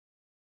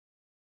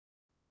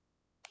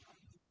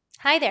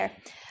Hi there.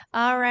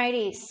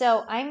 Alrighty,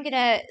 so I'm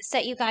gonna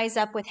set you guys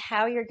up with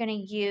how you're gonna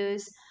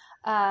use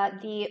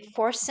the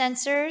force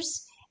sensors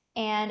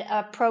and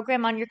a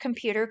program on your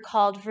computer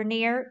called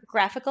Vernier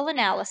Graphical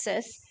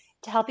Analysis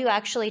to help you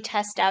actually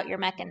test out your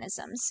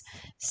mechanisms.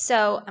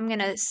 So I'm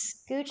gonna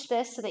scooch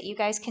this so that you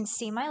guys can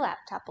see my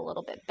laptop a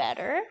little bit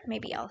better.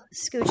 Maybe I'll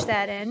scooch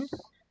that in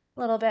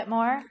a little bit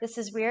more. This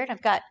is weird.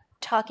 I've got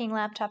talking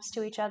laptops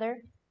to each other.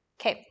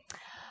 Okay.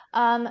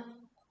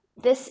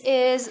 This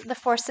is the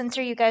force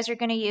sensor you guys are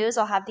going to use.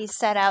 I'll have these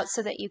set out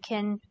so that you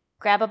can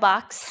grab a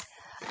box.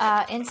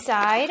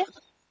 Inside,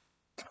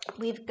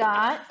 we've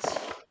got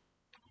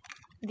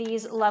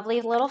these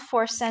lovely little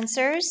force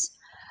sensors.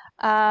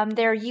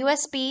 They're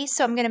USB,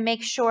 so I'm going to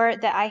make sure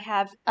that I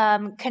have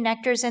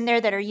connectors in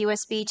there that are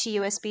USB to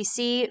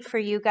USB-C for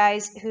you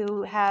guys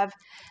who have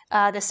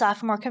the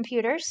sophomore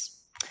computers.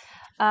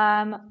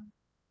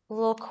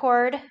 Little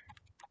cord.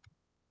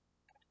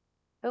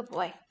 Oh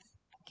boy.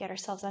 Get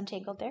ourselves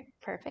untangled there.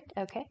 Perfect.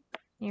 Okay.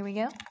 Here we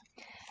go.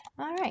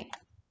 All right.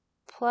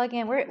 Plug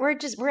in. We're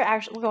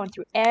going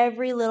through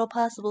every little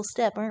possible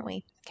step, aren't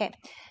we? Okay.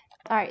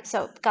 All right.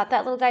 So got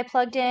that little guy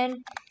plugged in,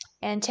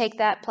 and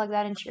plug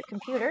that into your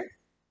computer,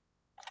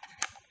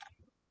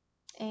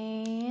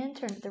 and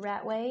turn it the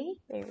right way.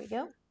 There we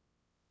go.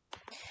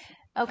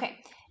 Okay.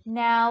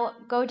 Now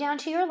go down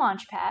to your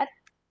launch pad,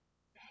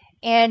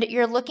 and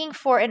you're looking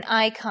for an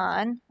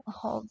icon. I'll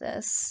hold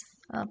this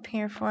up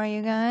here for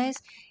you guys.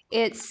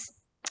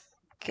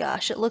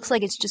 Gosh, it looks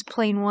like it's just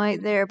plain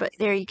white there, but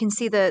there you can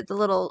see the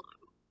little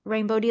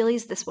rainbow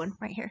dealies. This one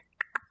right here.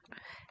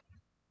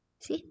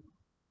 See?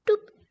 Doop.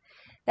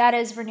 That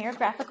is Vernier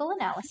Graphical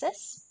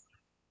Analysis.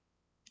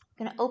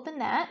 I'm going to open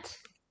that.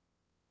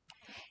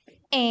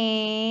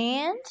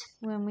 And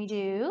when we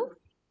do,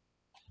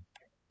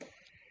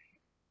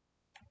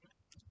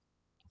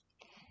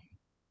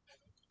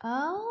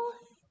 oh,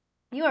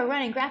 you are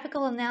running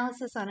graphical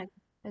analysis on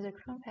as a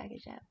Chrome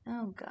package app.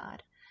 Oh,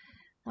 God.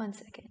 1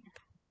 second.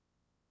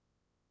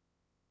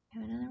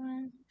 Have another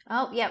one?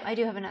 Oh, yeah, I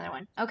do have another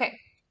one. Okay.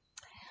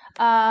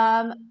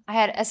 I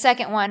had a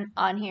second one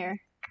on here.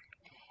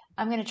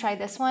 I'm going to try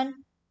this one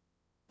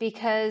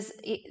because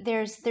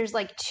there's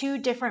like 2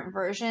 different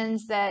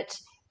versions that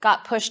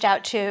got pushed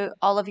out to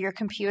all of your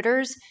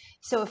computers.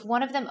 So if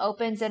one of them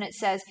opens and it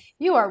says,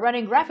 you are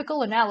running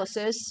graphical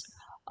analysis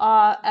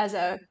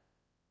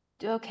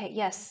okay,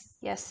 yes,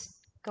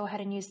 go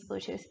ahead and use the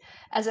Bluetooth.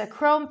 As a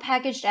Chrome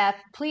packaged app,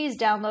 please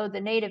download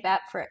the native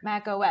app for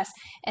Mac OS.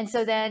 And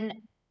so then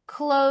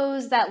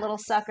close that little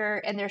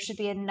sucker and there should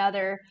be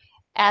another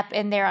app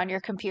in there on your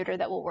computer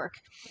that will work.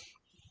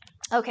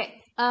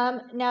 Okay,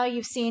 now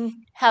you've seen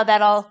how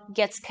that all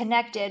gets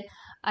connected.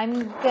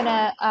 I'm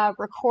gonna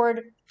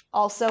record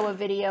also a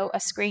video, a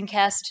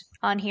screencast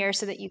on here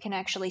so that you can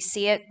actually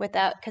see it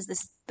without, because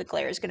the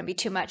glare is gonna be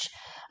too much.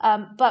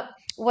 But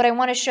what I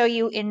wanna show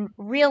you in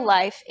real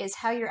life is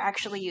how you're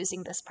actually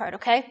using this part,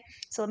 okay?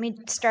 So let me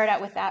start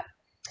out with that.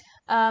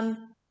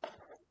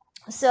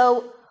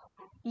 So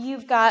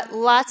you've got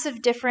lots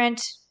of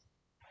different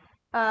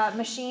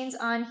machines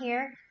on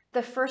here.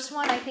 The first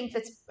one I think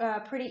that's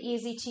pretty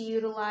easy to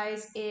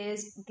utilize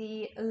is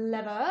the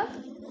lever.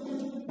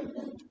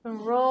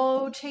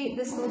 Rotate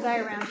this little guy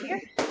around here.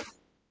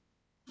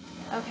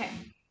 Okay.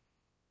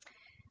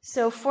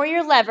 So for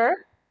your lever,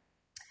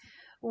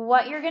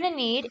 what you're going to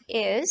need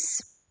is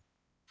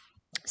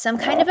some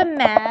kind of a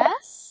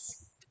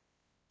mass.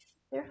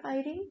 They're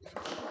hiding.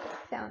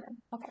 Found them.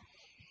 Okay.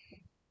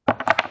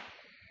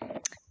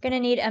 Going to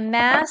need a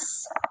mass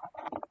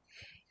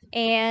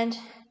and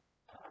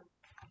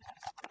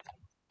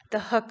the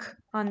hook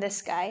on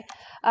this guy.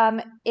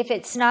 If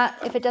it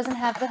doesn't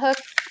have the hook,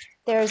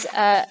 there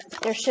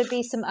should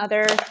be some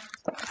other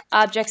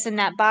objects in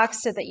that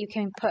box so that you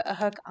can put a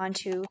hook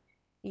onto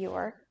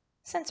your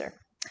sensor.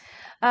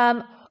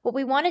 What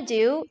we want to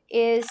do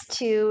is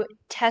to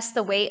test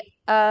the weight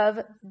of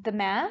the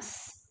mass.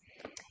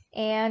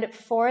 And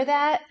for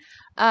that,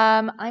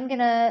 I'm going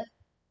to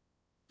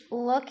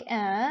look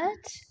at,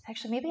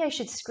 actually, maybe I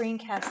should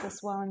screencast this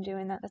while I'm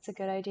doing that. That's a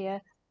good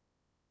idea.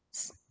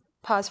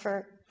 Pause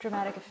for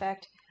dramatic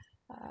effect.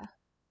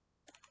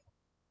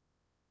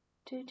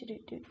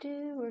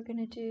 We're going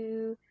to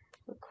do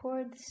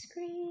record the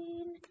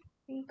screen,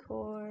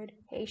 record.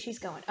 Hey, she's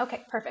going.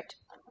 Okay, perfect.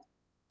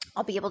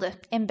 I'll be able to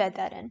embed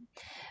that in.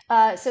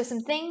 So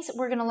some things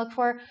we're going to look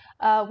for.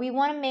 We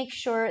want to make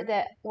sure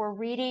that we're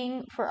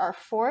reading for our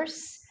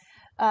force.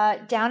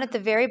 Down at the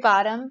very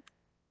bottom,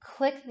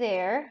 click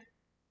there,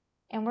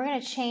 and we're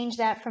going to change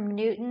that from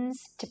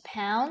newtons to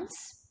pounds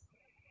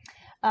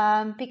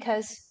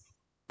because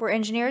we're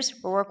engineers,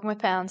 we're working with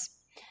pounds.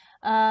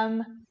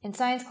 In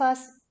science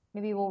class,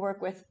 maybe we'll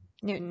work with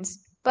newtons,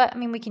 but I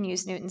mean, we can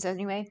use newtons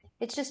anyway.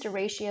 It's just a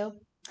ratio.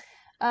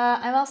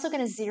 I'm also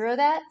going to zero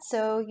that,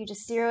 so you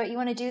just zero it. You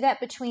want to do that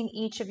between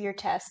each of your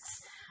tests.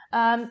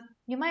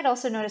 You might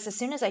also notice as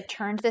soon as I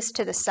turned this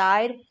to the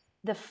side,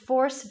 the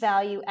force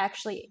value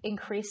actually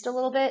increased a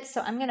little bit,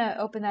 so I'm going to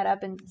open that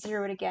up and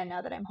zero it again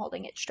now that I'm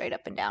holding it straight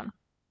up and down.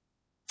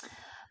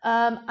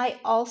 I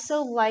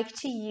also like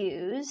to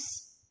use,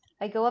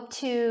 I go up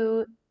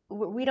to,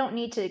 we don't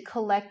need to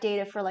collect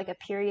data for like a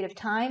period of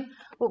time.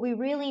 What we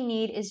really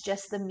need is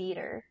just the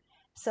meter.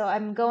 So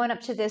I'm going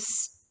up to this,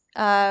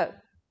 no,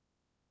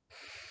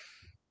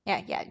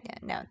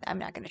 I'm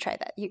not going to try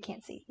that. You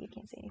can't see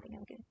anything.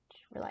 I'm going to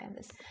rely on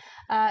this.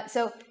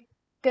 So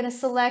going to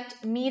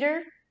select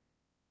meter,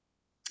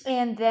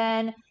 and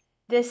then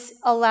this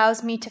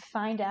allows me to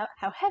find out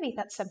how heavy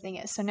that something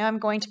is. So now I'm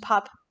going to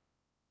pop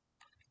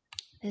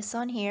this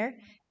on here,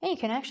 and you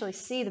can actually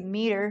see the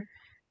meter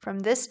from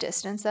this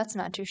distance. That's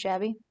not too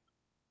shabby.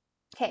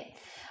 Okay,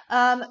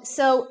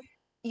 so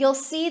you'll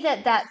see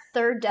that that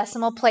third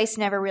decimal place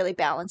never really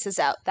balances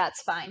out.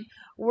 That's fine.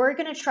 We're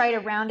going to try to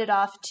round it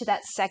off to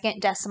that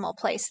second decimal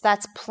place.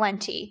 That's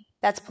plenty.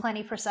 That's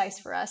plenty precise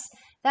for us.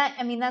 That,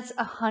 I mean, that's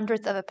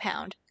 1/100th of a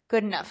pound.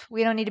 Good enough.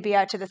 We don't need to be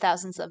out to the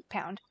thousandths of a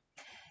pound.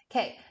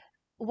 Okay,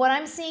 what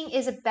I'm seeing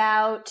is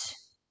about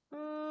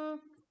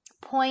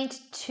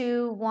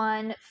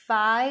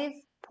 0.215,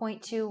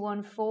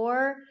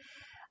 0.214.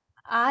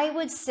 I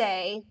would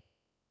say,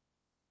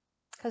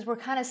 because we're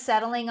kind of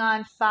settling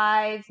on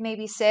 5,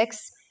 maybe 6,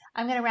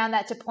 I'm going to round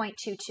that to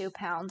 0.22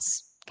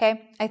 pounds.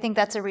 Okay, I think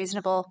that's a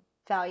reasonable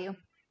value.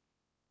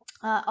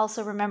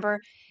 Also remember,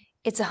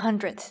 it's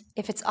 100th.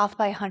 If it's off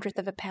by 100th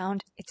of a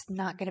pound, it's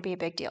not going to be a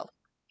big deal.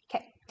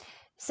 Okay,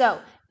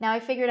 so now I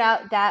figured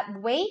out that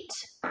weight.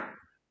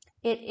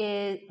 It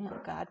is, oh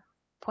God,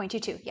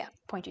 0.22. Yeah,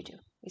 0.22.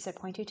 We said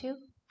 0.22?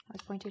 That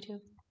was 0.22?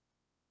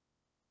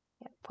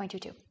 Yeah,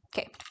 0.22.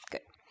 Okay,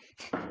 good.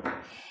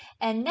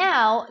 And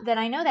now that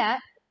I know that,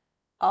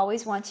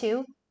 always want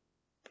to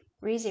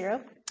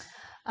re-zero.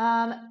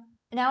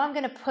 Now I'm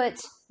going to put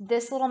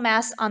this little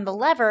mass on the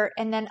lever,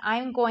 and then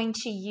I'm going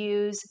to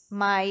use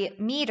my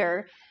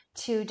meter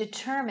to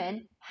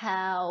determine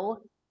how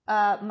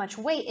much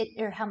weight it,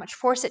 or how much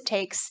force it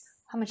takes,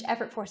 how much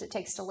effort force it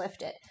takes to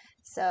lift it.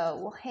 So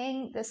we'll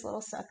hang this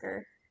little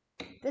sucker.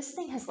 This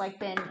thing has like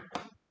been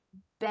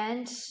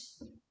bent.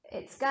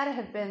 It's got to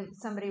have been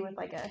somebody with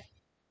like a,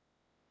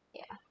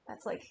 yeah,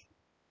 that's like,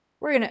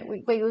 we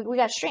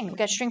got string. We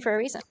got string for a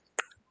reason.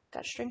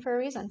 Got string for a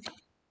reason.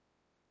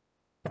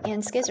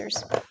 And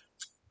skizzers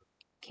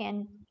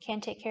can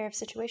take care of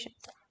situations.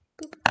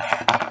 Boop.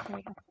 There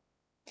we go.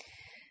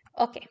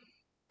 Okay,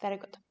 very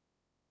good.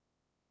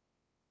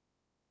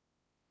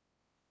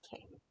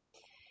 Okay,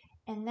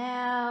 and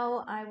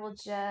now I will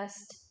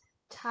just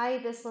tie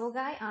this little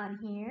guy on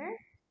here.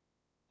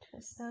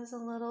 Twist those a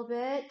little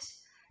bit.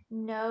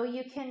 No,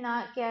 you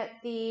cannot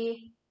get the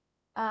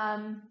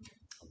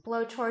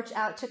blowtorch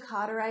out to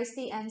cauterize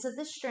the ends of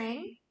the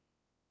string.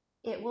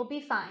 It will be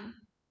fine.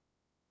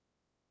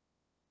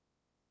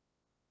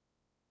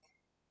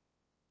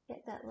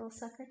 Get that little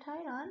sucker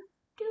tied on.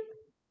 Doop.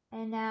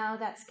 And now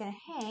that's going to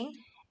hang,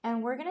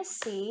 and we're going to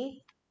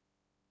see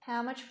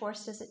how much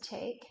force does it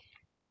take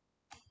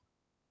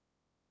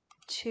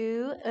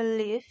to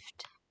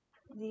lift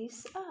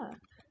these up.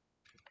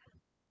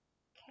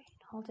 Okay,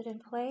 hold it in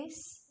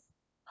place.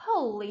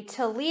 Holy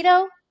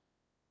Toledo!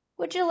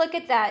 Would you look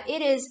at that?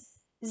 It is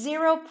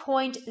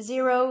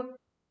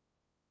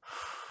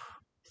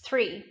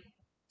 0.03.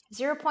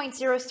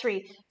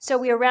 0.03. So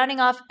we are rounding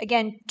off,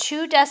 again,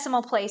 2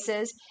 decimal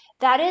places.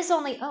 That is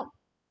only, oh,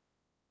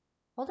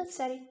 hold it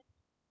steady.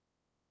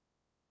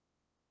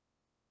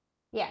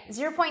 Yeah,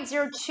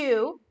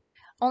 0.02,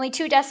 only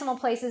 2 decimal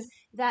places.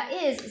 That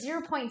is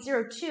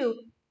 0.02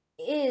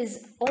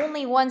 is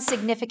only one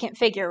significant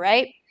figure,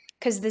 right?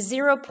 Because the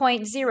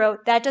 0.0,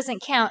 that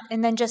doesn't count,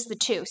 and then just the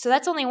 2. So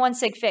that's only 1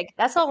 sig fig.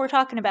 That's all we're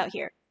talking about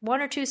here.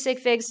 1 or 2 sig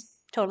figs,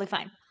 totally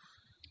fine.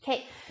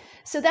 Okay,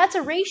 so that's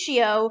a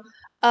ratio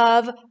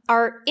of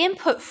our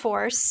input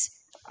force,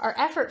 our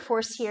effort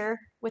force here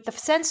with the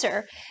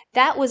sensor.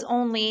 That was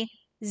only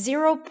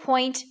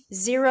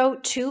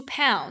 0.02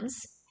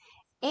 pounds.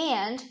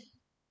 And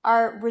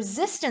our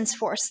resistance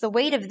force, the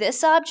weight of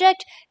this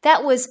object,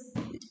 that was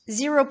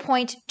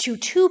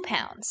 0.22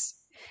 pounds.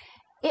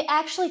 It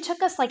actually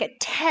took us like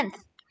 1/10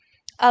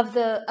 of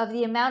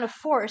the amount of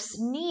force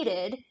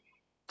needed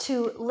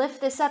to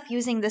lift this up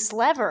using this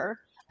lever,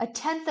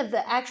 1/10 of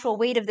the actual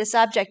weight of this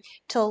object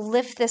to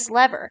lift this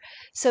lever.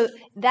 So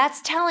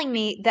that's telling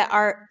me that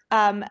our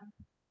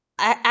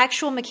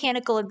actual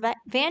mechanical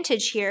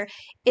advantage here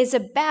is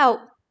about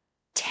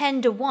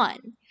 10 to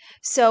 1.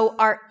 So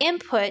our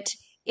input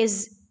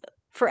is,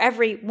 for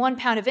every 1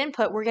 pound of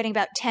input, we're getting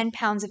about 10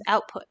 pounds of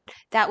output.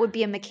 That would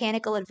be a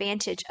mechanical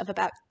advantage of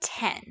about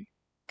 10.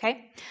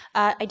 Okay,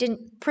 I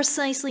didn't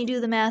precisely do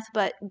the math,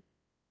 but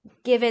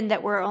given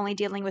that we're only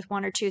dealing with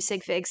 1 or 2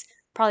 sig figs,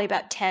 probably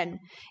about 10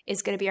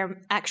 is going to be our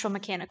actual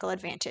mechanical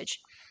advantage.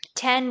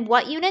 10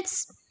 what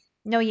units?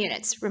 No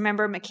units.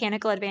 Remember,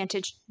 mechanical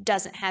advantage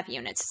doesn't have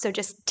units, so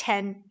just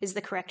 10 is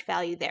the correct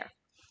value there.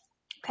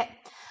 Okay,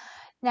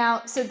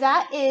 now, so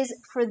that is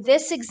for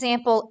this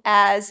example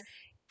as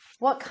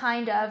what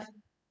kind of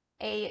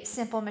a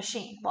simple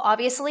machine? Well,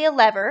 obviously a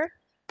lever,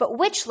 but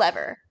which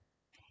lever?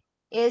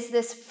 Is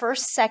this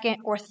first,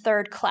 second, or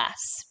third class?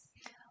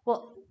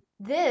 Well,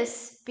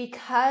 This,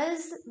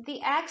 because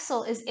the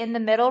axle is in the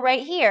middle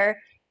right here,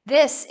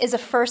 this is a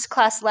first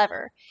class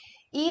lever.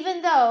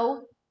 Even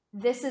though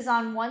this is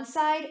on one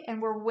side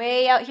and we're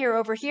way out here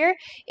over here,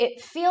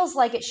 it feels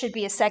like it should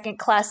be a second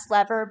class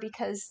lever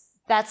because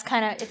that's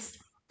it's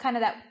kind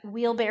of that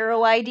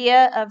wheelbarrow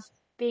idea of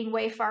being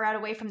way far out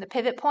away from the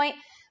pivot point.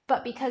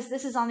 But because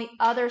this is on the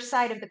other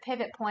side of the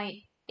pivot point,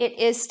 it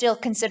is still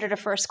considered a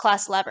first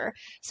class lever.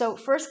 So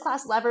first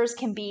class levers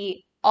can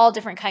be all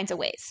different kinds of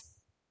ways.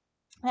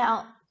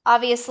 Now,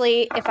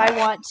 obviously, if I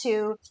want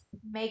to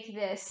make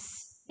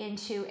this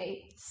into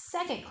a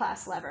second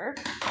class lever,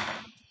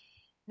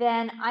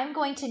 then I'm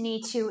going to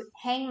need to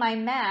hang my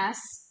mass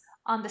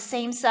on the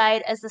same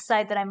side as the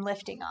side that I'm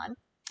lifting on.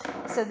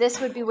 So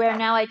this would be where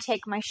now I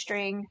take my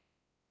string,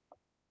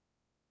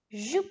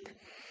 zoop.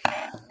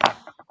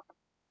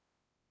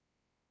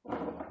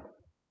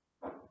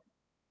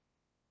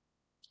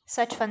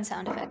 Such fun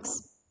sound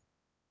effects.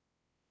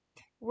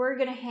 We're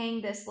going to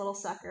hang this little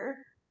sucker.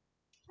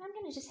 I'm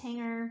going to just hang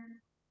her,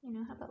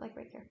 how about like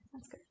right here?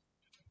 That's good.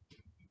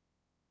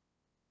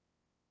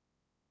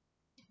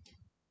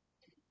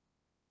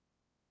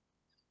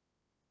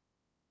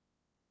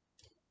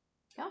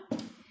 Go.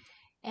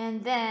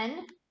 And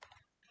then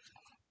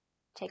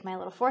take my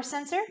little force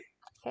sensor.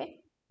 Okay.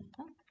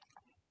 Oh.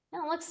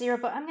 No, let's zero,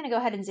 but I'm going to go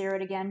ahead and zero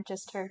it again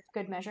just for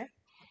good measure.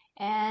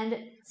 And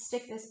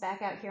stick this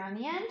back out here on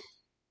the end.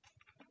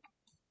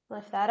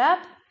 Lift that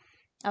up.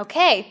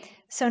 Okay,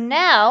 so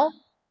now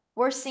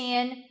we're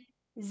seeing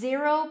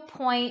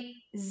 0.08.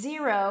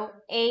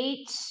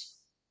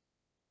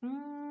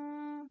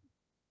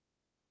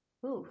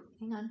 Ooh,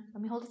 hang on.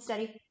 Let me hold it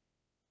steady.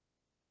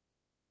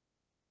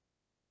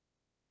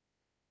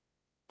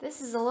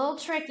 This is a little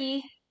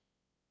tricky.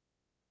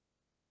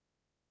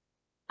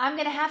 I'm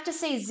going to have to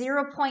say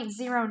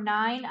 0.09.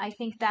 I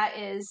think that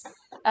is,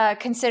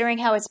 considering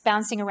how it's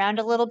bouncing around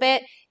a little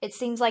bit, it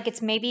seems like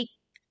it's maybe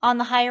on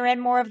the higher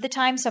end more of the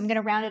time, so I'm going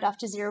to round it off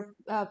to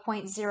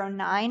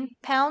 0.09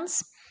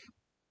 pounds.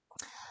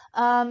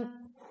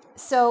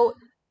 So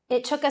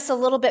it took us a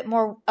little bit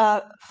more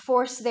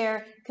force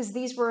there because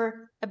these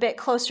were a bit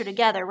closer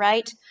together,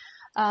 right?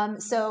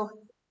 So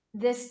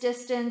this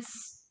distance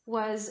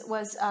was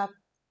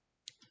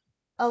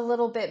a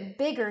little bit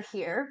bigger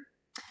here.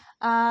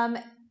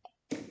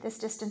 This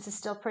distance is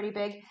still pretty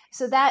big.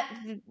 So that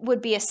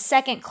would be a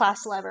second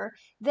class lever.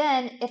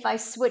 Then if I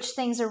switch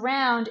things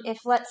around, if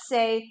let's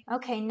say,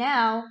 okay,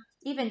 now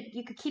even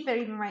you could keep it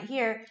even right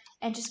here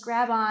and just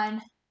grab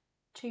on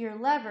to your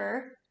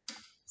lever,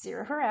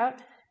 zero her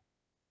out.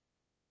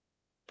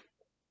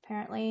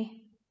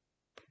 Apparently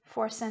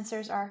force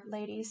sensors are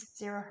ladies,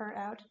 zero her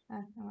out,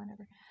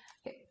 whatever.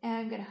 Okay, and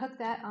I'm gonna hook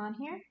that on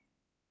here.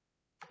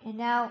 And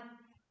now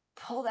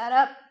pull that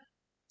up.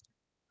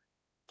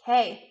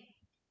 Okay,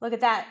 look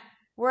at that.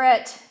 We're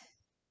at,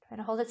 trying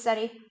to hold it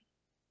steady.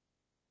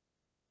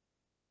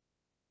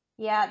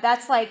 Yeah,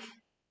 that's like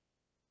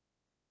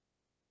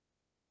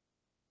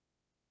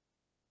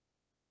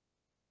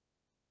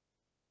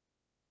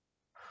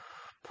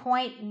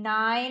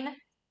 0.9.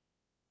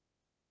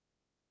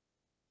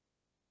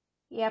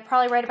 Yeah,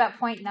 probably right about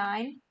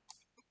 0.9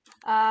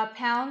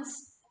 pounds.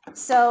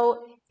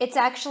 So it's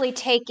actually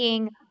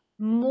taking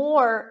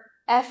more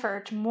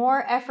effort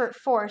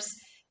force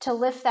to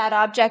lift that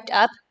object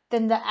up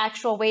than the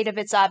actual weight of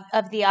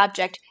the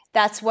object.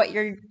 That's what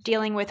you're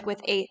dealing with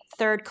a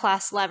third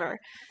class lever.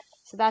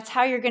 So that's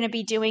how you're going to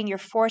be doing your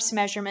force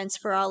measurements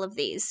for all of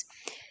these.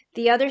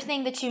 The other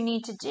thing that you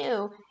need to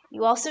do,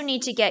 you also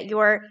need to get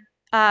your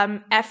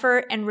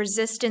effort and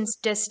resistance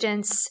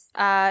distances,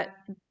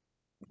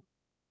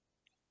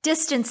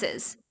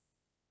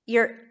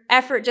 your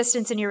effort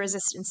distance and your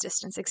resistance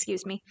distance,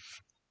 excuse me.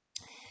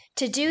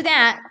 To do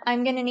that,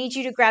 I'm going to need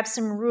you to grab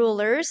some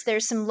rulers.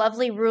 There's some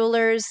lovely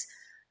rulers.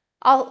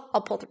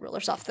 I'll pull the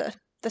rulers off the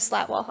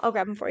slat wall. I'll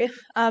grab them for you.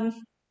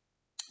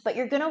 But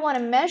you're going to want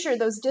to measure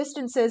those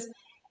distances.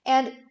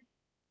 And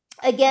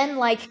again,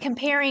 like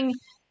comparing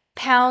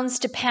pounds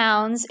to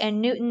pounds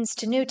and newtons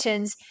to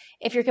newtons,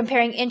 if you're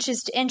comparing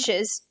inches to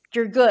inches,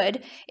 you're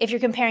good. If you're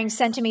comparing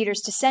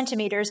centimeters to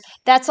centimeters,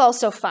 that's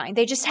also fine.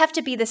 They just have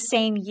to be the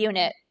same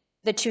unit,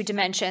 the two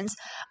dimensions.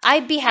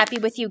 I'd be happy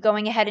with you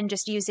going ahead and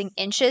just using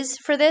inches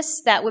for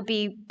this. That would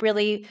be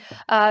really,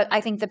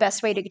 I think, the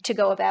best way to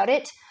go about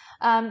it.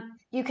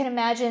 You can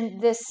imagine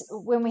this,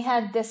 when we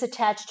had this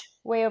attached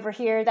way over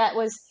here,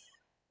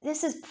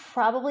 this is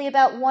probably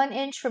about 1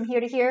 inch from here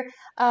to here.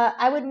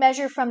 I would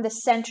measure from the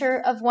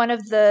center of one of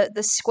the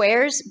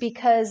squares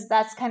because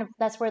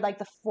that's where like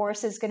the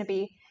force is going to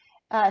be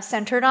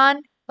centered on.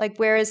 Like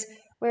where is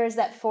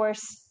that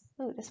force?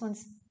 Ooh, this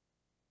one's,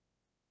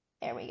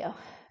 there we go.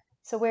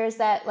 So where is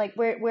that, like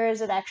where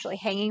is it actually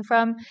hanging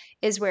from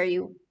is where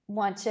you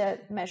want to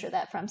measure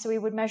that from. So we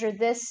would measure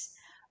this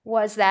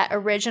was that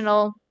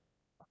original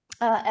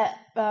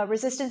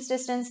resistance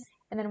distance,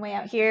 and then way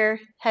out here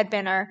had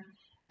been our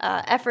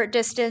effort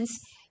distance.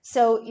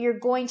 So you're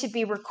going to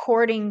be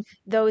recording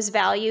those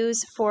values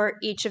for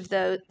each of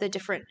the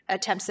different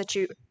attempts that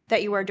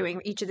you are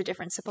doing, each of the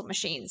different simple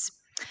machines.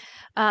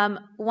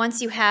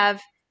 Once you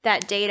have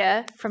that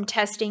data from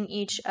testing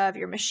each of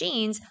your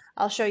machines,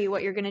 I'll show you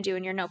what you're going to do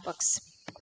in your notebooks.